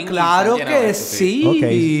 amor, Dinky claro Machinki, han llenado que eso,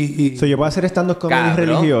 sí. Ok. So, yo puedo hacer stand-up comedy Cabrón.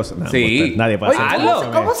 religioso. No, Sí. pues, nadie puede Oye, hacer hazlo.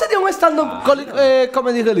 eso. ¿cómo sería un stand-up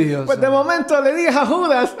comedy religioso? Pues de momento le dije a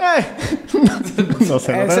Judas, no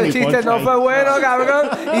sé, no Ese tengo ni chiste punchline. no fue bueno, cabrón.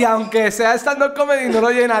 Y aunque sea stand-up comedy, no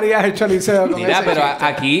lo llenarías el choliseo con Mira, ese pero chiste.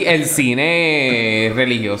 aquí el cine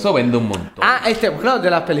religioso vende un montón. Bueno, de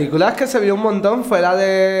las películas que se vio un montón fue la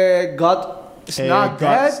de God's Not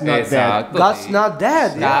Dead. God's Not Exacto. God's sí. Not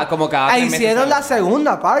Dead. Como cada 3 meses hicieron la sale.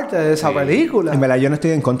 segunda parte de esa película. En verdad, yo no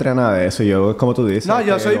estoy en contra de nada de eso. Yo, como tú dices... No,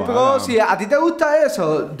 yo que soy lo pro. hagan. Si a ti te gusta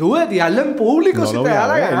eso, do it y hazlo en público No si lo te voy da a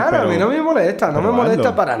la ver, gana. pero- A mí no me molesta, no me pero molesta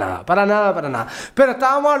hazlo. para nada. Para nada, para nada. Pero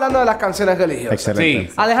estábamos hablando de las canciones religiosas. Excelente.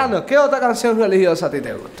 Sí. Alejandro, ¿qué otra canción religiosa a ti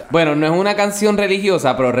te gusta? Bueno, no es una canción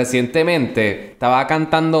religiosa, pero recientemente estaba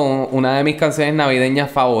cantando una de mis canciones navideñas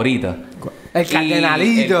favoritas. El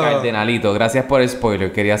cardenalito. El cardenalito. Gracias por el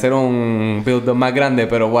spoiler. Quería hacer un build-up más grande,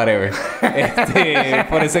 pero whatever.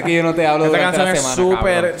 Por eso es que yo no te hablo Esta durante canción la es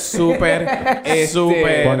semana,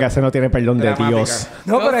 súper Póngase, no tiene perdón de dramática. Dios.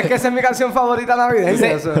 No, pero es que esa es mi canción favorita navideña.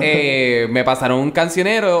 Entonces, me pasaron un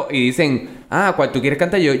cancionero y dicen, ¿cuál tú quieres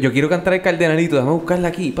cantar? Yo quiero cantar el cardenalito, déjame buscarla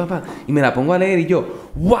aquí, papá. Y me la pongo a leer y yo,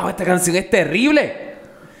 ¡wow! Esta canción es terrible.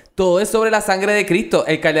 Todo es sobre la sangre de Cristo.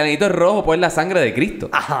 El cardenalito es rojo, pues la sangre de Cristo.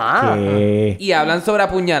 Ajá. ¿Qué? Y hablan sobre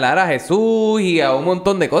apuñalar a Jesús y a un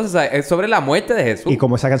montón de cosas. O sea, es sobre la muerte de Jesús. Y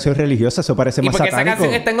como esa canción religiosa, eso parece ¿Y más porque esa satánico.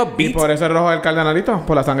 canción está en Y Upbeat? por eso el rojo del cardenalito,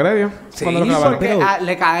 por la sangre de Dios. Sí, Cuando lo clavaron. porque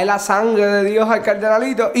le cae la sangre de Dios al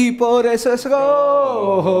cardenalito y por eso es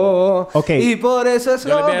rojo. Ok. Y por eso es Yo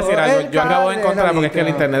les rojo. voy a decir algo. el Yo acabo de encontrar, porque es que el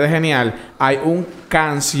cardenalito. internet es genial. Hay un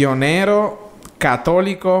cancionero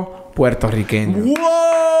católico puertorriqueño. ¡Wow!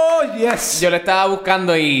 ¡Yes! Yo lo estaba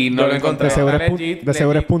buscando y no lo encontré. De seguro es Está pu- de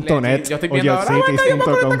seguro es punto net Yo estoy o viendo ahora. Yo me acuerdo de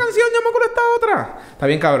yourcities.com. esta canción, yo me acuerdo de esta otra. Está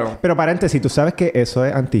bien cabrón. Pero paréntesis, tú sabes que eso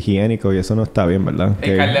es antihigiénico y eso no está bien, ¿verdad?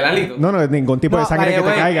 ¿El cardenalito? No, ningún tipo de No, sangre que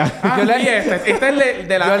vaya, te güey. caiga. Yo le... este es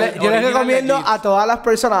de la... Yo les original recomiendo legit. a todas las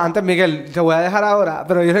personas, antes Miguel, te voy a dejar ahora,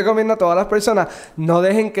 pero yo recomiendo a todas las personas, no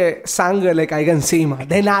dejen que sangre le caiga encima.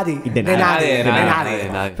 De nadie. De De nadie, nadie. de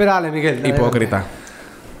nadie. Pero dale, Miguel. dale, Hipócrita.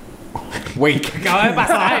 Güey, ¿qué acaba de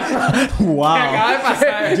pasar? ¡Wow! ¿Qué acaba de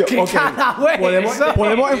pasar? Yo- ¿Qué ok, carajo es eso?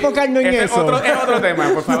 ¿Podemos enfocarnos en Ese eso? es otro tema,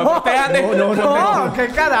 por favor. Ustedes han No, ¿qué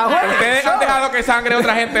carajo es Ustedes eso? han dejado que sangre de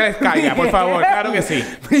otra gente les caiga, por favor. Claro que sí.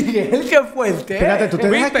 Miguel, qué fuerte. Espérate, tú te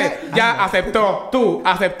dejas ¿Viste? que... Ya aceptó. Tú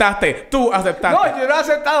aceptaste. Tú aceptaste. No, yo no he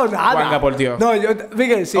aceptado nada. Juanga, por Dios. No, yo...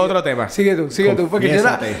 Miguel, sigue. Otro tema. Sigue tú. Porque yo no...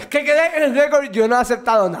 Confiésate. Que quede en el récord, yo no he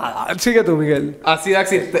aceptado nada. Sigue tú, Miguel. Ha sido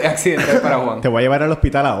accidental para Juan. Te voy a llevar al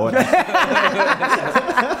hospital ahora.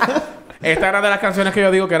 Esta era de las canciones que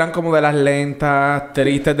yo digo que eran como de las lentas,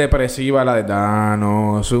 tristes, depresivas. La de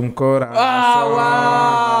Danos un corazón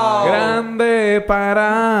wow! grande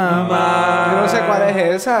para amar. Yo no sé cuál es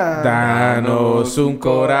esa. Danos un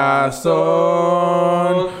corazón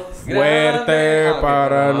fuerte Grande.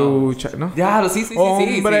 para Wow. luchar. ¿No? Ya, sí.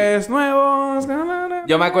 Hombres nuevos.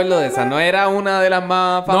 Yo me acuerdo de esa. No era una de las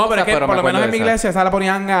más famosas, No, pero es que por me lo acuerdo menos en de mi esa. iglesia esa la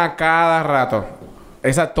ponían a cada rato.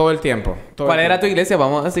 Esa todo el tiempo. Todo ¿Cuál el era tu tiempo. iglesia?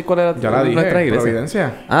 Vamos a decir cuál era Ya la dije. nuestra iglesia.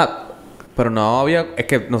 Providencia. Pero no había... Es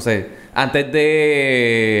que, no sé. Antes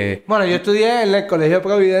de... Bueno, yo estudié en el Colegio de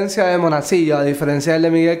Providencia de Monacillo, a diferencia del de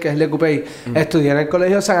Miguel, que es el de Cupey. Estudié en el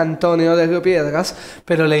Colegio San Antonio de Río Piedras,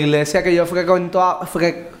 pero la iglesia que yo frecuentaba...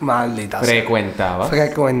 Maldita sea.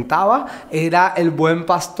 Frecuentaba era el Buen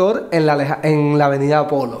Pastor en la avenida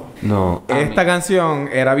Apolo. No. Esta canción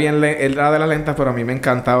era era de las lentas, pero a mí me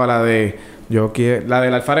encantaba la de... La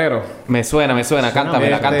del alfarero. Me suena.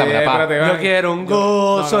 Cántamela, cántamela, pa. espérate, Yo va. quiero un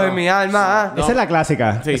gozo No. en mi alma. Esa es la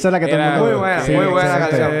clásica. Sí, Esa es la que todo el era mundo... muy buena, Sí, muy buena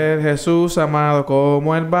excelente. canción. Jesús amado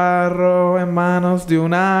como el barro en manos de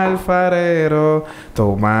un alfarero.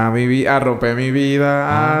 Toma mi vida, rompe mi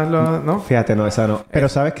vida, hazlo, ¿no? Fíjate, no, esa no. Pero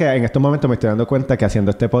sabes que en estos momentos me estoy dando cuenta que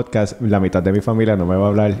haciendo este podcast, la mitad de mi familia no me va a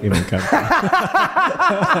hablar y me encanta.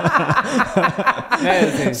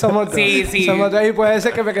 Somos dos. Sí. Somos dos y puede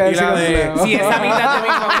ser que me quede Y sin la de- empleo. Sí, esa mitad de mi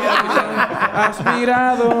familia. Has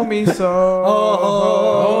mirado mis ojos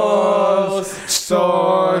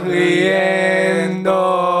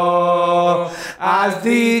sonriendo, has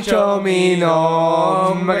dicho mi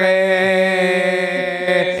nombre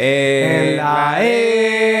en la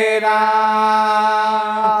era.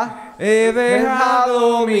 He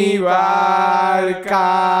dejado mi barca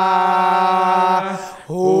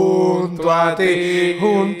Junto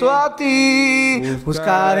a ti,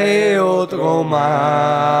 buscaré otro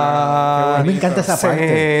mar. A mí me encanta esa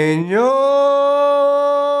parte. Señor.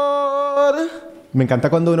 Me encanta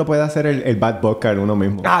cuando uno puede hacer el bad vocal uno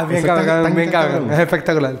mismo. Ah, bien Eso está cabrón, bien cabrón. cabrón. Es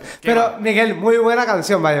espectacular. Pero, Miguel, muy buena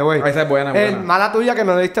canción, vaya, güey. Esa es buena, buena. Mala tuya que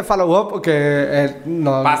no le diste follow up porque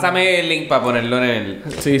no... Pásame el link para ponerlo en el...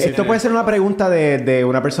 Sí, Esto puede ser una pregunta de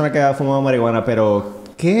una persona que ha fumado marihuana, pero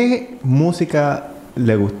 ¿qué música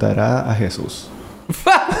le gustará a Jesús?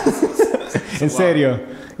 En serio,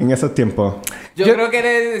 en esos tiempos. Yo creo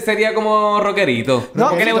que sería como rockerito.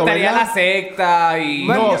 No, que le gustaría ¿verdad? la secta y...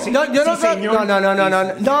 Bueno, No, yo no, sí, señor.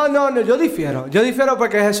 no, yo difiero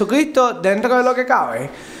porque Jesucristo, dentro de lo que cabe,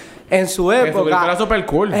 en su Jesucristo época... era súper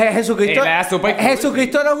cool. Jesucristo, Él era súper cool,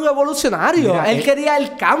 Jesucristo era un revolucionario. Mira, él quería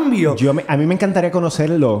el cambio. A mí me encantaría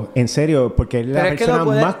conocerlo, en serio, porque él es la Pero es que persona lo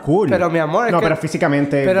puedes- más cool. pero, mi amor, es no, que- pero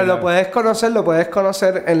físicamente. Pero lo ¿verdad? puedes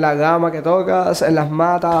conocer en la gama que tocas, en las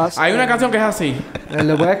matas. Hay una canción que es así.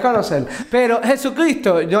 Lo puedes conocer. Pero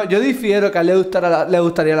Jesucristo, yo difiero que a él le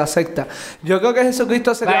gustaría la secta. Yo creo que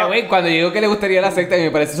Jesucristo sería... Güey, cuando yo digo que le gustaría la secta, me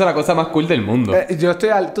parece eso la cosa más cool del mundo.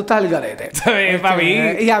 Tú estás al garete. ¿Sabes? Para mí.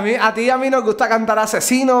 Y a ti y a mí nos gusta cantar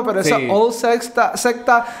asesino, pero eso Sí. old secta.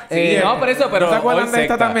 Sí, no, por eso, pero. ¿No se acuerdan hoy de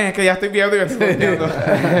esta secta. también? Es que ya estoy viendo y me estoy soñando.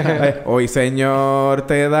 Hoy, Señor,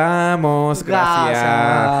 te damos gracias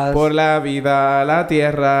Gracias. por la vida, la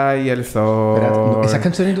tierra y el sol. Espera, no, esa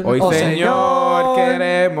canción es de una- Hoy, Oh, Señor, Señor.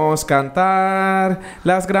 queremos cantar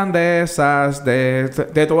las grandezas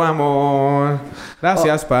de tu amor.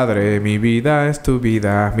 Gracias, Padre. Mi vida es tu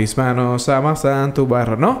vida. Mis manos amasan tu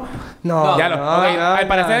barro. ¿No? No, Ya lo. ok, al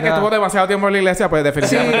parecer que estuvo demasiado tiempo en la iglesia, pues Sí,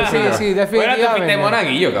 definitivamente. sí, fui yo. sí, Bueno, tú fuiste definitivamente.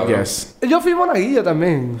 monaguillo, cabrón. Yes. Yo fui monaguillo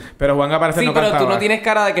también. Pero Juan parece Sí, no pero tú cantaba. no tienes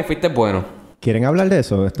cara de que fuiste bueno. ¿Quieren hablar de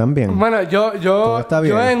eso? ¿Están bien? Bueno, Todo yo está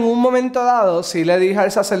bien. en un momento dado sí le dije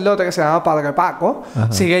al sacerdote que se llama Padre Paco,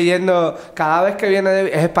 sigue yendo cada vez que viene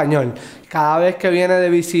es español. Cada vez que viene de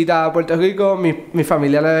visita a Puerto Rico, mi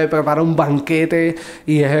familia le prepara un banquete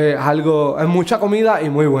y es algo, es mucha comida y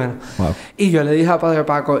muy bueno. Wow. Y yo le dije a Padre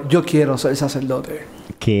Paco, yo quiero ser sacerdote.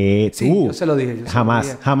 Que Sí, tú. yo se lo dije. yo se lo Jamás,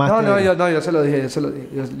 dije. jamás. No, te- yo se lo dije.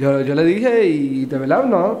 Yo le dije y de verdad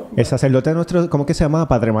no. El sacerdote nuestro, ¿cómo que se llama?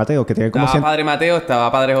 Padre Mateo, que tiene como Estaba Padre Mateo,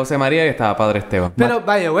 estaba Padre José María y estaba Padre Esteban. Pero,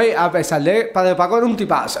 vaya, güey, a pesar de... Padre Paco era un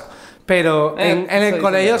tipazo. Pero en eso el dice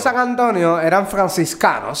colegio yo. San Antonio eran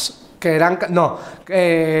franciscanos. Que eran... No.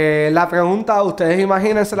 La pregunta, ustedes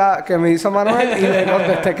imagínense la que me hizo Manuel y le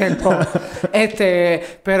contesté que no.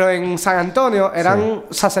 Pero en San Antonio eran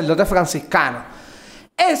sacerdotes franciscanos.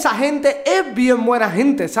 Esa gente es bien buena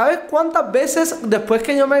gente. ¿Sabes cuántas veces después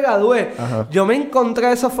que yo me gradué, yo me encontré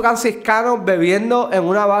a esos franciscanos bebiendo en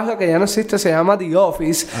una barra que ya no existe, se llama The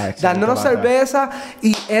Office, excelente dándonos barra. cerveza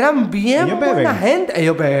y eran bien Ellos buena beben. gente.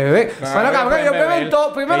 Ellos beben. Claro, Bueno, ellos cabrón, pueden ellos beben beber.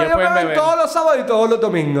 todo. Primero, Ellos ellos pueden beben beber. todos los sábados y todos los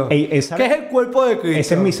domingos. Ey, ¿sabe? que es el cuerpo de Cristo.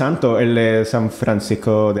 Ese es mi santo, el de San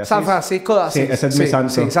Francisco de Asís. San Francisco de Asís. Sí, ese es mi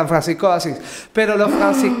santo. Sí, San Francisco de Asís. Pero los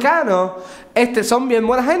franciscanos, son bien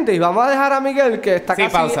buena gente. Y vamos a dejar a Miguel, que está Sí,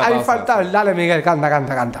 casi pausa, a pausa. infartar. Dale, Miguel,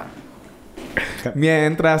 canta.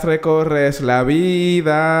 Mientras recorres la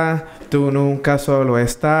vida, tú nunca solo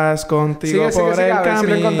estás contigo Sigue, por sigue, el a ver si lo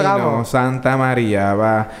camino. encontramos. Santa María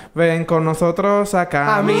va, ven con nosotros a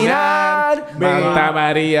caminar. Ven. Santa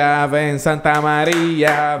María, ven, Santa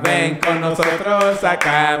María, ven con nosotros a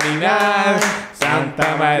caminar.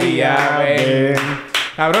 Santa María, ven.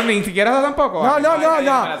 Cabrón, ni siquiera eso tampoco. No.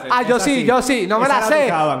 la sé. Ah, yo sí. No me Esa la la sé,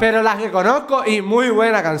 tocaban. pero las reconozco y muy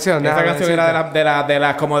buena canción. Esa déjame canción decirte. era de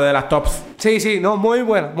las como de las tops. Sí, no, muy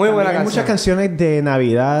buena También hay canción. muchas canciones de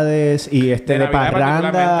Navidades y De de Navidad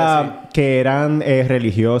parranda particularmente, que eran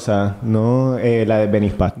religiosas, ¿no? La de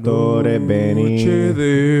Benis Pastores, Benis...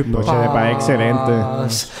 Noche de Paz, excelente.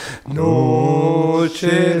 Noche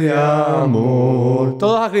de amor.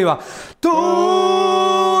 Todos arriba.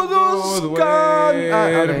 Todos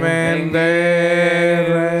duermen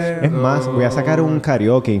de Es más, voy a sacar un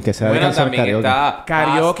karaoke, que sea de Bueno, canción también karaoke. está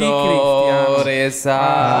Karaoke Pastores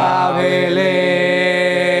a Belén.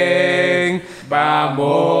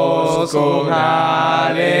 Vamos con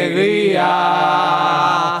alegría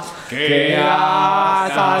que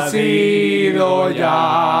has nacido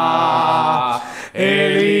ya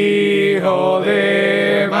el Hijo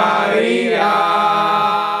de María.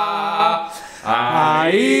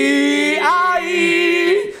 Ahí,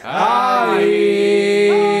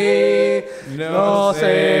 nos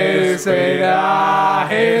será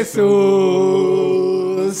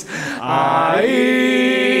Jesús.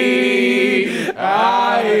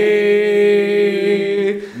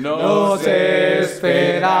 Ahí, nos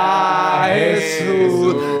espera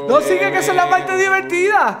Jesús. No sigue que esa es la parte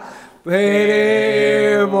divertida.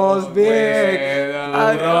 Veremos bien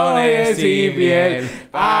ladrones y bien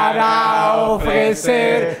para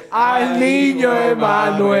ofrecer al niño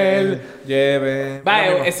Emanuel. Lleve.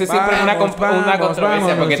 Vale, ese siempre es una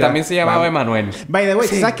controversia porque también se llamaba Emanuel. By the way,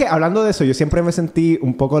 ¿sabes qué? Hablando de eso, yo siempre me sentí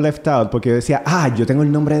un poco left out porque yo decía, yo tengo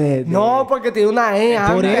el nombre de... No, porque tiene una E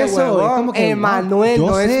Por antes, eso, huevón. es como que... Emanuel, yo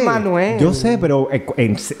no sé, es Manuel. Yo sé, pero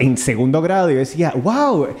en segundo grado yo decía,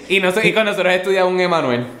 wow. Y con nosotros estudiaba un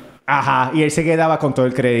Emanuel. Ajá, y él se quedaba con todo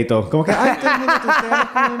el crédito. Como que, ay, termina tu tema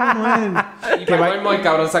con Emanuel. Y para colmo, el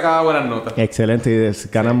cabrón sacaba buenas notas. Excelente, y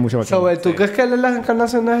ganan mucho más. Sobre, ¿tú crees que él es la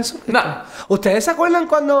encarnación de Jesús? No. ¿Ustedes se acuerdan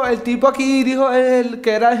cuando el tipo aquí dijo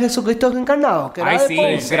que era el Jesucristo encarnado? Que era Ay, de sí,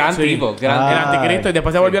 Ponce. gran tipo. Gran El anticristo. Y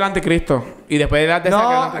después se volvió el anticristo. Y después de la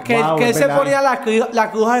No, Wow, que es se verdad. ponía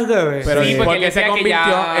la cruz al revés. Pero Sí, sí, porque porque él se decía que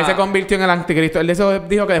convirtió, ya- él se convirtió en el anticristo. Él de eso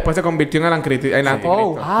dijo que después se convirtió en el anticristo.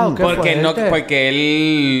 Oh, wow, qué Porque no, fuerte. porque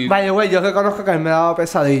él... Vaya, güey, yo reconozco que él me daba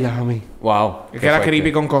pesadillas a mí. Wow. Es que era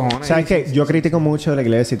creepy con cojones. ¿Sabes qué? Yo critico mucho la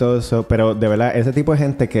iglesia y todo eso, pero de verdad, ese tipo de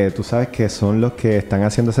gente que tú sabes que son los que están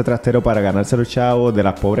haciendo ese trastero para ganarse los chavos, de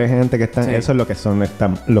las pobres gente que están, eso es lo que son,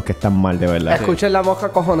 los que están mal, de verdad. Escuchen la mosca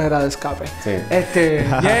cojonera de escape. Sí.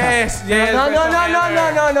 Yes, yes.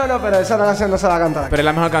 No, pero esa canción no se va a cantar aquí. Pero es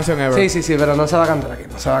la mejor canción ever. Sí, pero no se va a cantar aquí.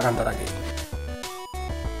 No se va a cantar aquí.